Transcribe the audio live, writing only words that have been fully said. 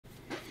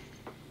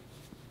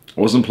I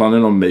wasn't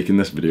planning on making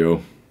this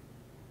video.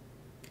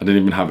 I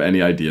didn't even have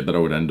any idea that I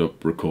would end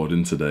up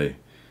recording today.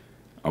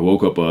 I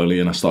woke up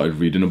early and I started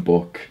reading a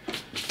book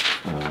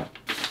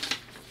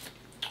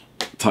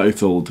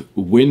titled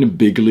Win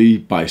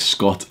Bigly by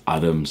Scott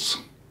Adams.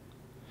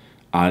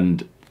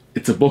 And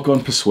it's a book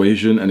on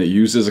persuasion and it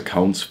uses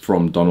accounts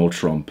from Donald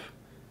Trump.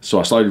 So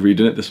I started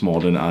reading it this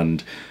morning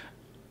and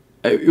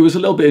it was a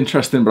little bit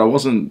interesting, but I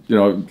wasn't, you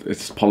know,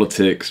 it's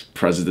politics,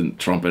 President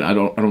Trump, and I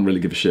don't really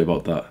give a shit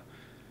about that.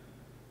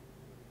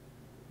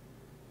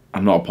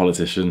 I'm not a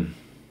politician.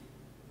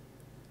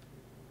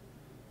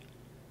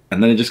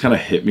 And then it just kind of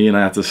hit me and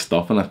I had to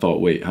stop and I thought,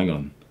 wait, hang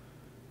on.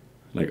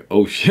 Like,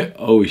 oh shit,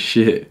 oh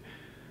shit.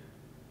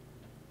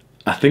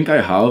 I think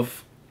I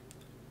have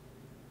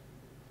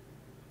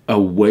a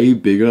way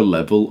bigger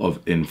level of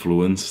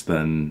influence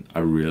than I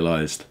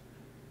realized.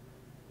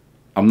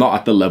 I'm not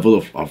at the level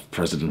of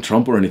President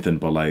Trump or anything,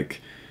 but like,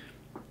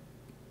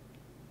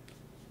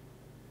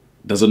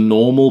 does a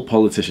normal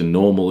politician,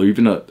 normal, or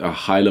even a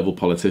high-level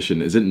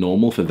politician, is it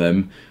normal for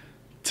them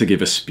to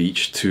give a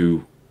speech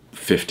to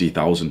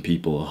 50,000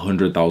 people,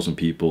 100,000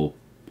 people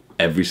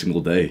every single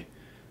day?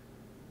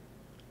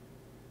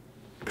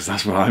 Because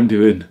that's what I'm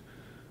doing.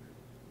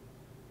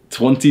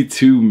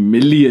 22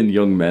 million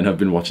young men have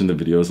been watching the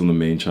videos on the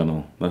main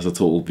channel. That's a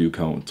total view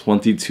count.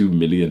 22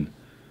 million.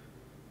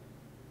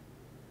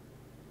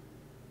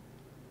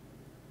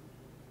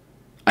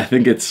 I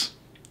think it's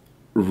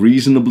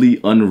reasonably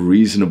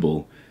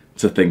unreasonable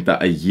to think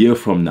that a year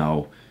from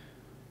now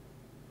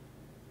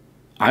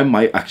I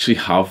might actually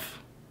have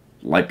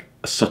like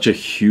such a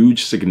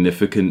huge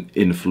significant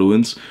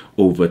influence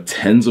over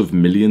tens of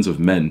millions of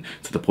men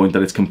to the point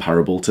that it's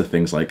comparable to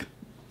things like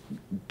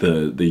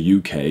the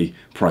UK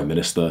Prime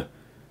Minister,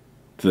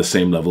 to the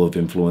same level of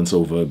influence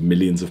over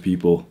millions of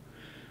people.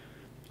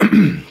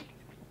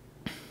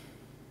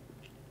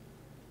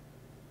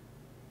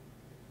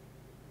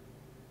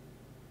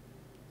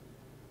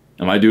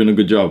 Am I doing a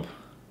good job?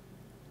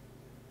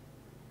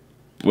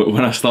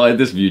 When I started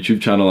this YouTube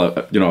channel,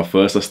 you know, at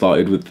first I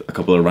started with a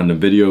couple of random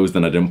videos,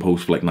 then I didn't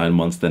post for like 9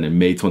 months, then in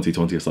May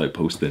 2020 I started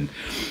posting.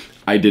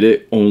 I did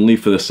it only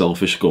for the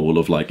selfish goal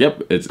of like,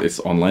 yep, it's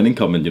online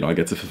income and, you know, I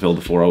get to fulfill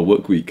the 4-hour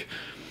work week.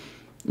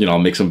 You know, I'll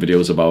make some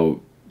videos about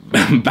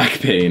back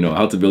pain or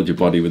how to build your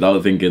body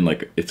without thinking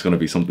like it's going to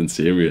be something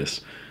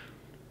serious.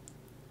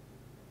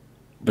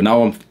 But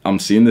now I'm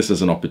seeing this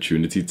as an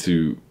opportunity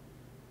to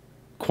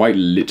quite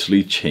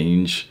literally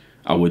change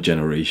our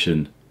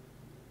generation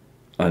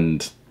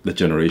and the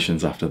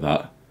generations after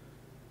that.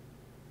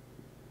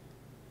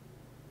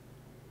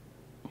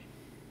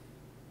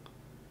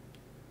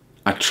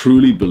 I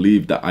truly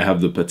believe that I have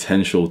the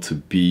potential to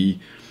be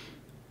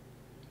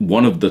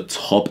one of the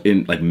top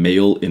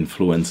male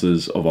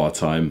influencers of our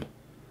time.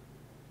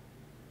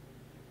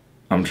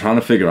 I'm trying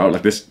to figure out,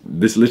 like, this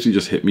literally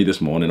just hit me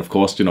this morning. Of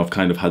course, you know, I've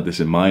kind of had this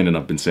in mind and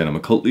I've been saying I'm a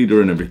cult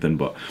leader and everything,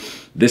 but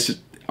this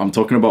I'm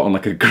talking about on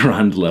like a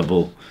grand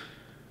level.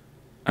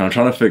 And I'm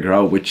trying to figure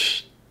out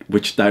which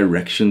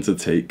direction to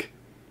take.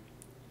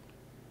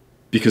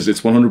 Because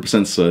it's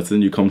 100%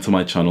 certain you come to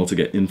my channel to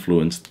get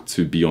influenced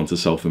to be onto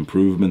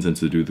self-improvement and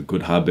to do the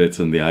good habits.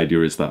 And the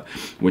idea is that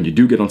when you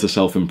do get onto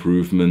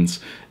self-improvement,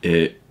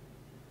 it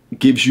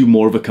gives you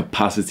more of a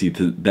capacity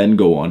to then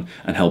go on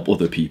and help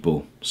other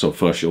people. So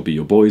first you'll be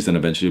your boys, then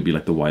eventually you'll be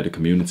like the wider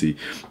community.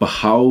 But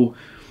how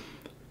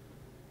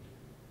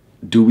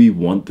do we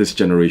want this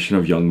generation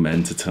of young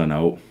men to turn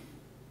out?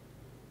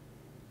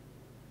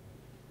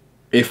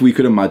 If we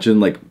could imagine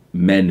like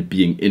men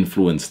being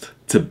influenced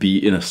to be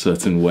in a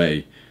certain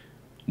way,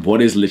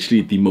 what is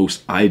literally the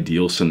most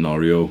ideal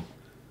scenario?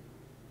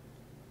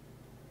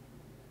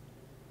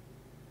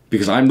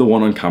 Because I'm the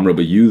one on camera,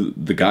 but you,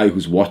 the guy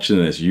who's watching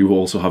this, you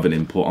also have an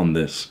input on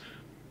this.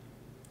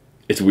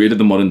 It's weird in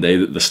the modern day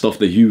that the stuff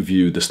that you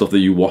view, the stuff that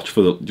you watch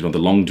for the, you know, the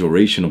long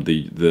duration of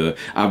the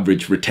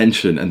average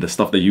retention, and the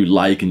stuff that you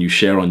like and you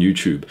share on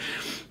YouTube,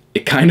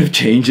 it kind of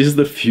changes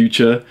the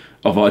future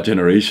of our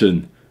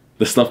generation.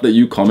 The stuff that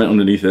you comment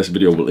underneath this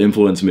video will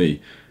influence me,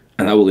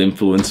 and that will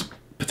influence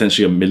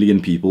potentially 1 million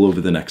people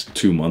over the next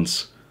 2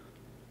 months.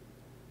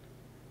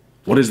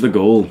 What is the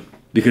goal?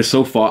 Because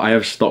so far I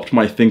have stopped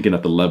my thinking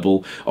at the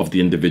level of the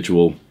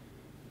individual.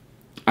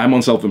 I'm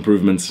on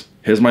self-improvement.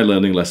 Here's my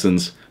learning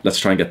lessons. Let's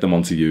try and get them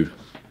onto you.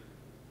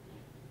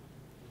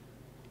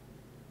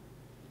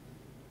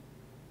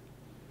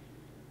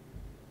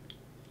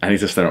 I need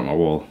to stare at my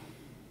wall.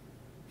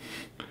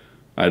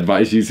 I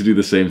advise you to do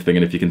the same thing,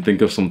 and if you can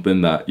think of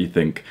something that you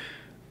think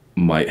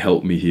might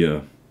help me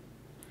here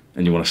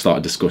and you want to start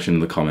a discussion in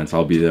the comments,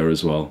 I'll be there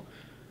as well.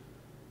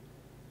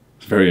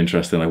 It's very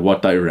interesting. Like,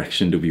 what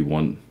direction do we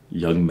want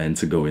young men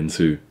to go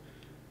into?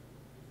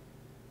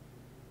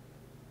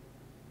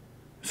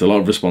 It's a lot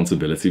of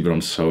responsibility, but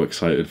I'm so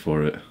excited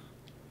for it.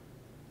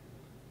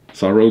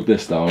 So I wrote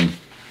this down.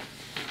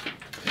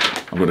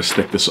 I'm going to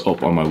stick this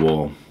up on my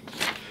wall.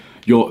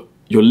 You're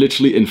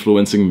literally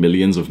influencing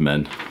millions of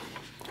men,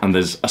 and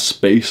there's a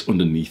space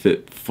underneath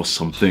it for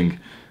something,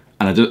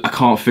 and I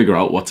can't figure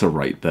out what to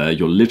write there.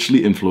 You're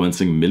literally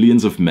influencing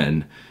millions of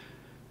men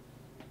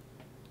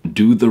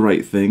do the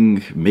right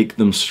thing, make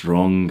them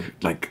strong.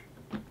 Like,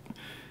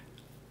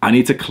 I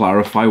need to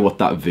clarify what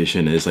that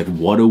vision is. Like,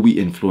 what are we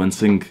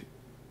influencing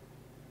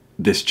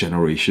this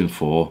generation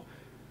for?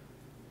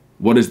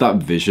 What is that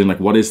vision? Like,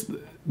 what is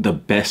the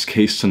best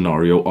case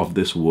scenario of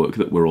this work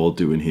that we're all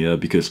doing here?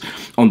 Because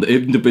on the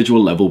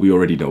individual level, we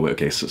already know it.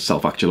 Okay, so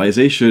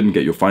self-actualization,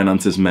 get your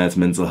finances met,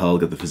 mental health,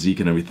 get the physique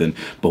and everything.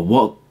 But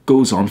what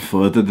goes on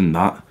further than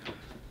that?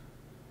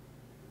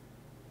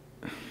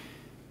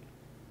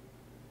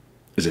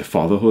 Is it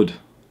fatherhood?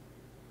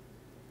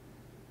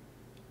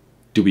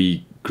 Do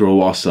we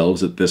grow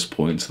ourselves at this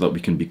point so that we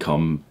can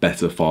become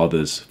better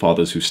fathers,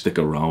 fathers who stick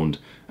around,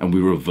 and we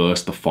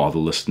reverse the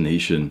fatherless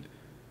nation?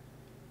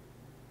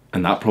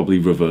 And that probably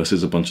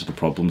reverses a bunch of the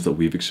problems that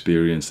we've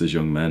experienced as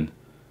young men.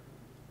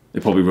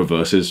 It probably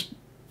reverses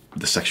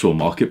the sexual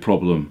market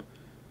problem,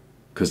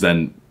 because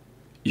then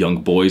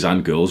young boys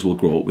and girls will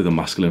grow up with a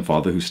masculine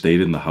father who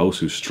stayed in the house,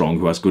 who's strong,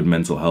 who has good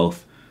mental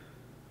health.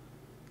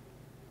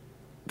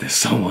 There's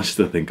so much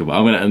to think about.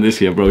 I'm gonna end this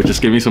here, bro.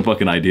 Just give me some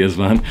fucking ideas,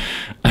 man.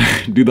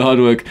 Do the hard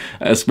work,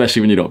 especially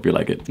when you don't feel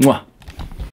like it. Mwah.